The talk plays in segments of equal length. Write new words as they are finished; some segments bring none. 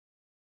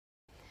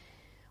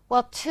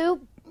Well,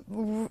 two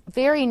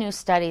very new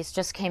studies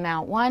just came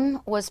out.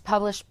 One was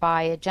published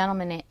by a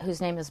gentleman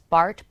whose name is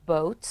Bart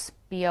Boets,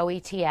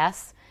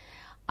 B-O-E-T-S,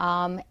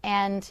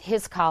 and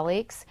his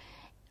colleagues,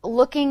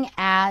 looking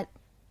at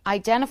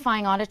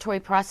identifying auditory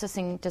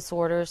processing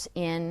disorders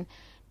in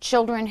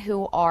children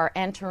who are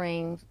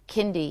entering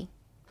kindy,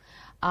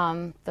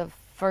 the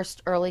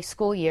first early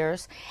school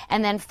years,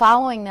 and then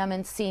following them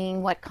and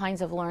seeing what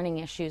kinds of learning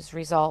issues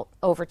result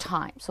over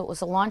time. So it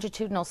was a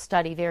longitudinal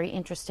study, very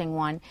interesting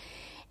one.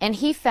 And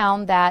he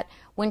found that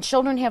when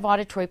children have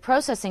auditory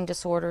processing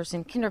disorders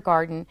in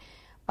kindergarten,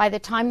 by the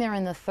time they're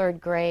in the third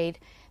grade,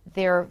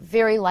 they're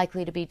very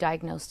likely to be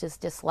diagnosed as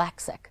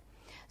dyslexic.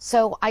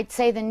 So I'd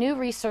say the new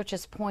research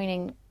is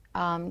pointing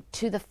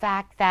to the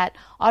fact that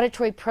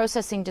auditory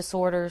processing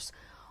disorders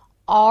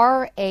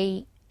are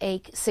a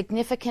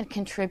significant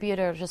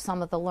contributor to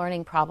some of the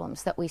learning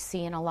problems that we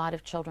see in a lot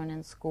of children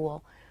in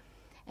school.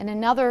 And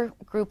another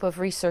group of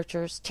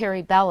researchers,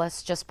 Terry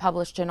Bellis, just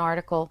published an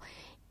article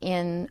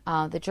in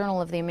the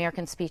Journal of the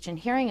American Speech and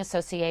Hearing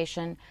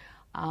Association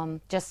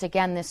just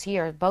again this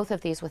year, both of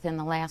these within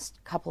the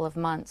last couple of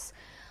months,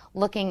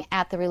 looking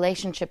at the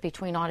relationship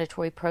between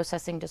auditory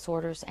processing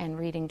disorders and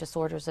reading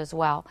disorders as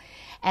well,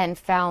 and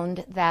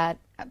found that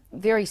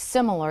very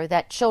similar,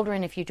 that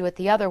children, if you do it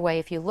the other way,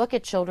 if you look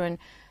at children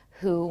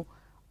who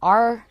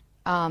are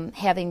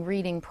having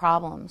reading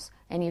problems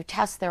and you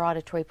test their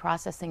auditory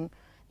processing,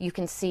 you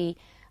can see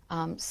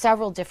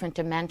several different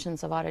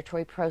dimensions of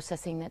auditory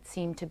processing that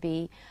seem to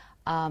be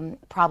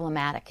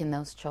problematic in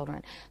those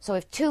children. So we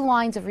have two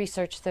lines of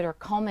research that are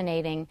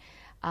culminating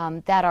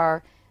that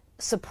are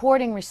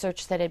supporting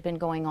research that had been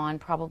going on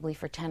probably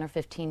for 10 or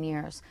 15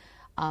 years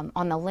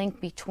on the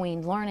link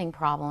between learning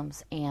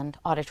problems and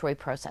auditory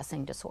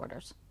processing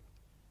disorders.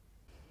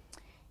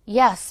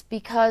 Yes,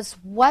 because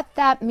what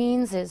that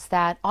means is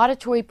that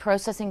auditory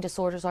processing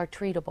disorders are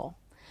treatable.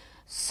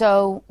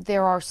 So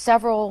there are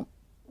several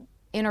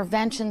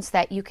interventions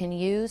that you can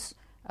use.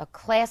 A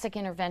classic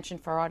intervention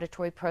for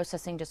auditory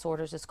processing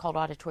disorders is called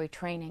auditory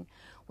training,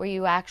 where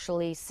you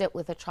actually sit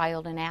with a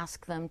child and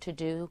ask them to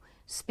do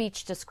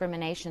speech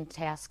discrimination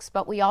tasks.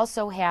 But we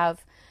also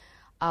have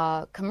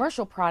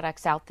commercial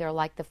products out there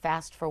like the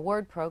Fast for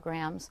Word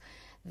programs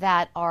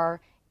that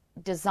are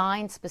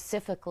designed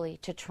specifically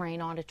to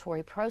train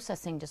auditory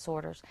processing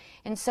disorders.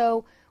 And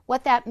so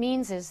what that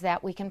means is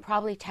that we can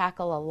probably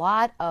tackle a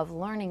lot of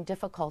learning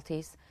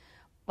difficulties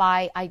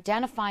by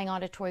identifying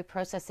auditory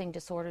processing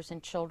disorders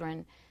in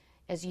children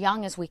as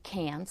young as we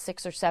can.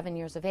 6 or 7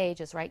 years of age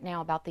is right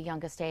now about the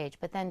youngest age,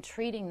 but then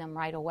treating them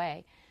right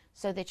away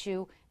so that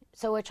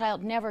a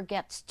child never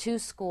gets to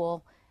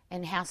school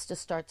and has to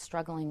start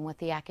struggling with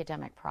the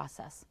academic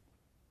process.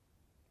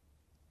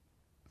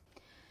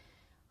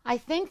 I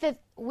think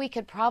that we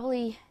could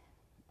probably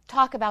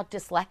talk about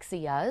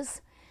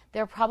dyslexias.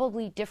 There are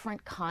probably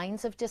different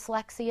kinds of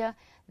dyslexia.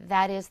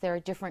 That is, there are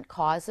different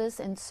causes,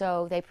 and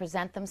so they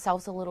present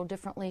themselves a little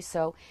differently.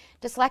 So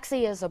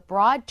dyslexia is a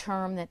broad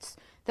term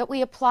that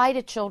we apply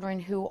to children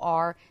who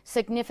are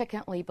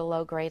significantly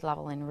below grade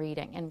level in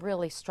reading and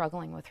really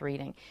struggling with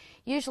reading.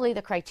 Usually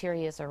the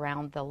criteria is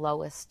around the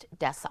lowest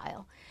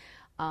decile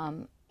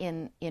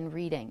in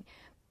reading.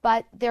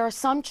 But there are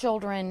some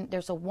children,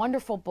 there's a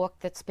wonderful book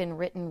that's been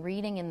written,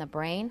 Reading in the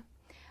Brain,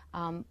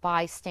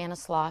 by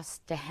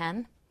Stanislaus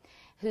Dehaene,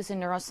 who's a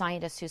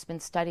neuroscientist who's been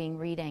studying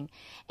reading.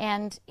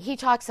 And he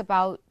talks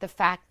about the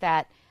fact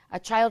that a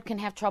child can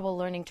have trouble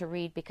learning to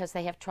read because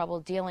they have trouble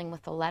dealing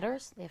with the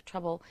letters. They have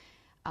trouble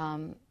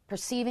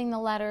perceiving the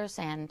letters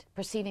and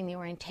perceiving the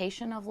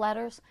orientation of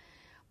letters.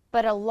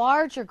 But a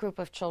larger group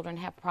of children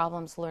have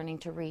problems learning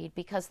to read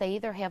because they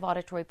either have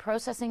auditory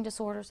processing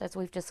disorders, as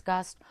we've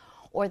discussed,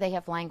 or they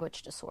have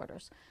language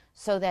disorders.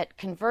 So that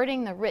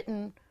converting the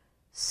written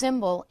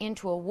symbol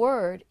into a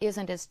word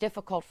isn't as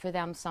difficult for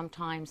them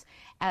sometimes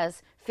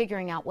as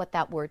figuring out what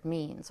that word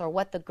means or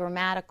what the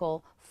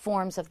grammatical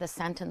forms of the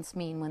sentence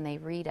mean when they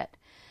read it.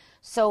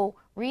 So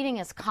reading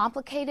is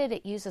complicated.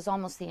 It uses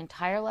almost the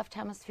entire left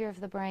hemisphere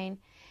of the brain,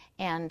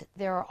 and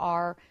there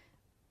are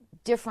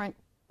different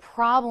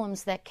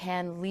problems that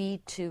can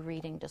lead to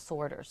reading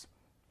disorders.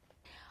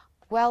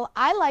 Well,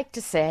 I like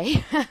to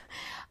say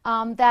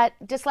that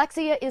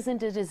dyslexia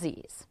isn't a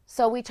disease.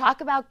 So we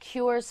talk about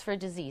cures for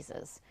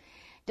diseases.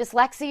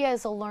 Dyslexia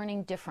is a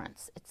learning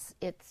difference.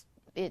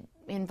 It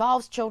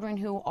involves children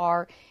who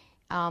are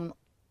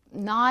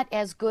not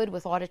as good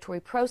with auditory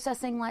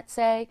processing, let's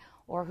say,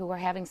 or who are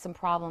having some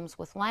problems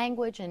with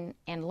language and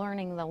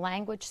learning the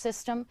language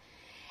system.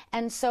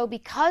 And so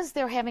because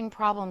they're having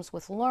problems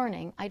with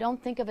learning, I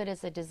don't think of it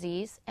as a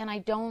disease, and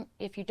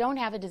if you don't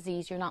have a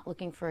disease, you're not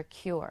looking for a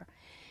cure.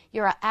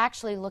 You're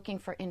actually looking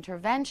for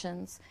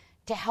interventions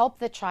to help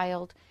the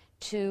child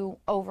to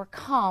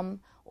overcome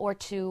or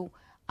to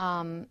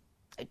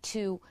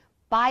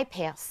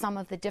bypass some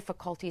of the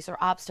difficulties or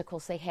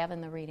obstacles they have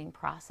in the reading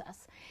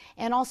process,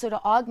 and also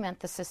to augment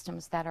the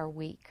systems that are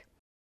weak.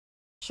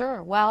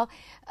 Sure. Well,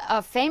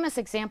 a famous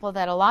example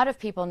that a lot of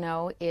people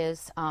know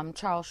is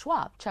Chuck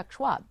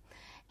Schwab.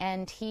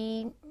 And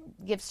he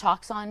gives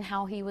talks on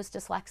how he was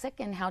dyslexic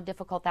and how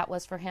difficult that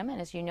was for him.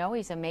 And as you know,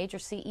 he's a major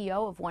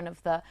CEO of one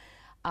of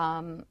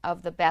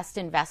the best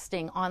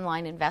investing,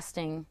 online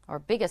investing, or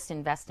biggest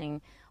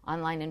investing,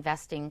 online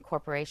investing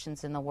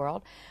corporations in the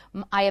world.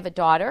 I have a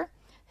daughter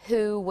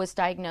who was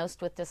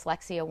diagnosed with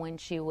dyslexia when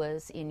she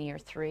was in year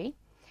 3.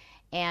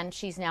 And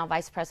she's now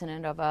vice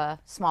president of a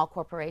small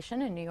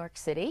corporation in New York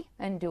City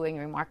and doing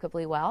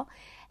remarkably well.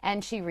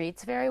 And she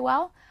reads very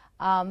well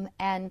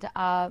and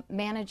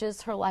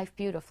manages her life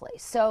beautifully.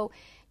 So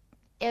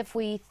if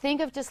we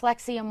think of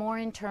dyslexia more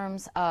in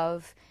terms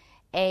of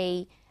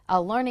a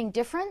learning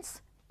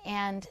difference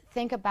and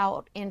think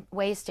about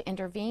ways to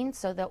intervene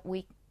so that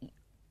we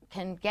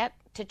can get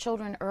to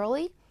children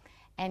early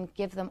and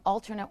give them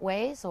alternate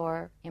ways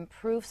or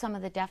improve some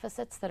of the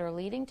deficits that are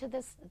leading to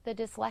the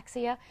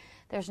dyslexia,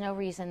 there's no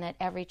reason that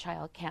every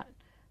child can't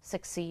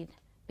succeed,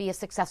 be a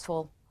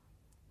successful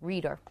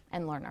reader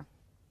and learner.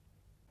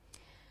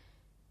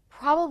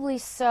 Probably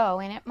so,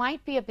 and it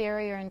might be a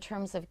barrier in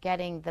terms of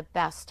getting the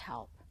best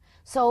help.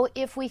 So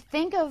if we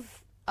think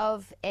of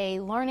a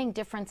learning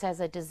difference as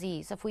a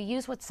disease, if we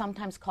use what's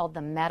sometimes called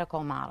the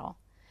medical model,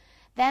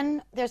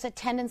 then there's a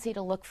tendency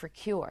to look for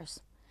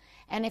cures.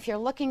 And if you're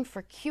looking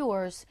for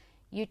cures,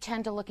 you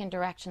tend to look in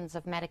directions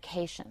of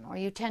medication, or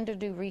you tend to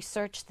do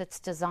research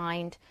that's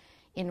designed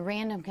in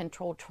random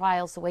controlled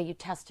trials the way you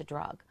test a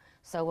drug.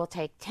 So we'll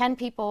take 10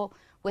 people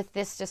with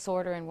this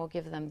disorder and we'll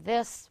give them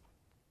this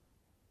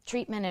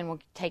treatment, and we'll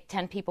take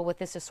 10 people with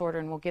this disorder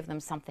and we'll give them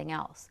something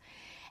else.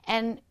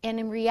 And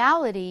in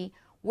reality,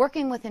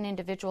 working with an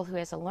individual who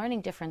has a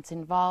learning difference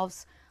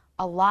involves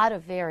a lot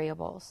of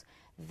variables.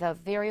 The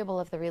variable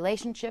of the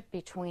relationship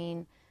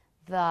between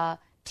the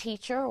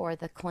teacher or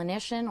the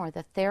clinician or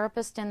the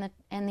therapist and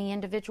the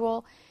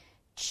individual,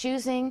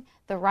 choosing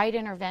the right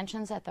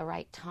interventions at the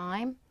right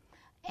time,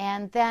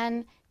 and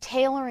then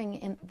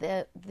tailoring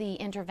the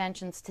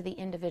interventions to the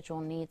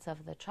individual needs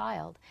of the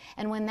child.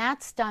 And when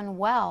that's done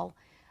well,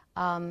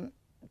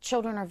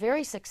 children are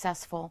very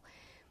successful.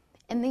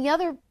 And the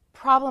other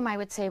problem, I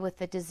would say, with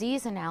the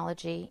disease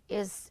analogy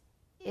is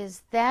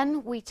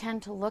then we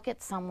tend to look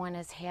at someone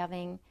as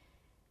having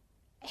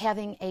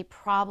a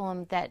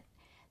problem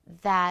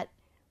that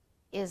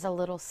is a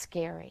little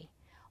scary,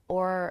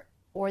 or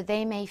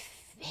they may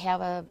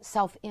have a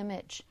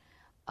self-image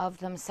of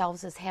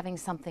themselves as having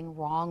something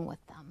wrong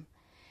with them.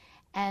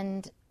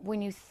 And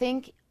when you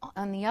think,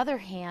 on the other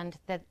hand,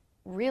 that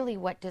really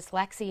what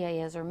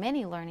dyslexia is, or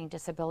many learning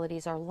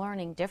disabilities, are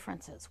learning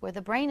differences, where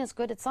the brain is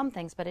good at some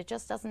things, but it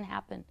just doesn't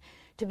happen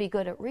to be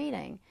good at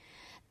reading,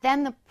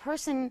 then the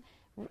person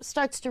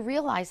starts to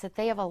realize that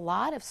they have a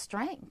lot of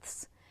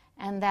strengths,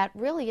 and that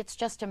really it's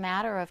just a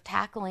matter of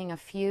tackling a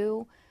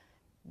few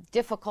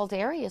difficult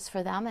areas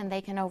for them, and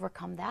they can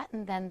overcome that,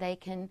 and then they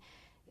can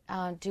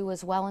do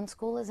as well in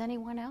school as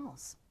anyone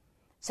else.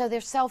 So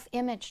their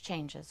self-image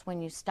changes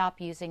when you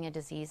stop using a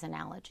disease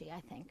analogy,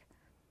 I think.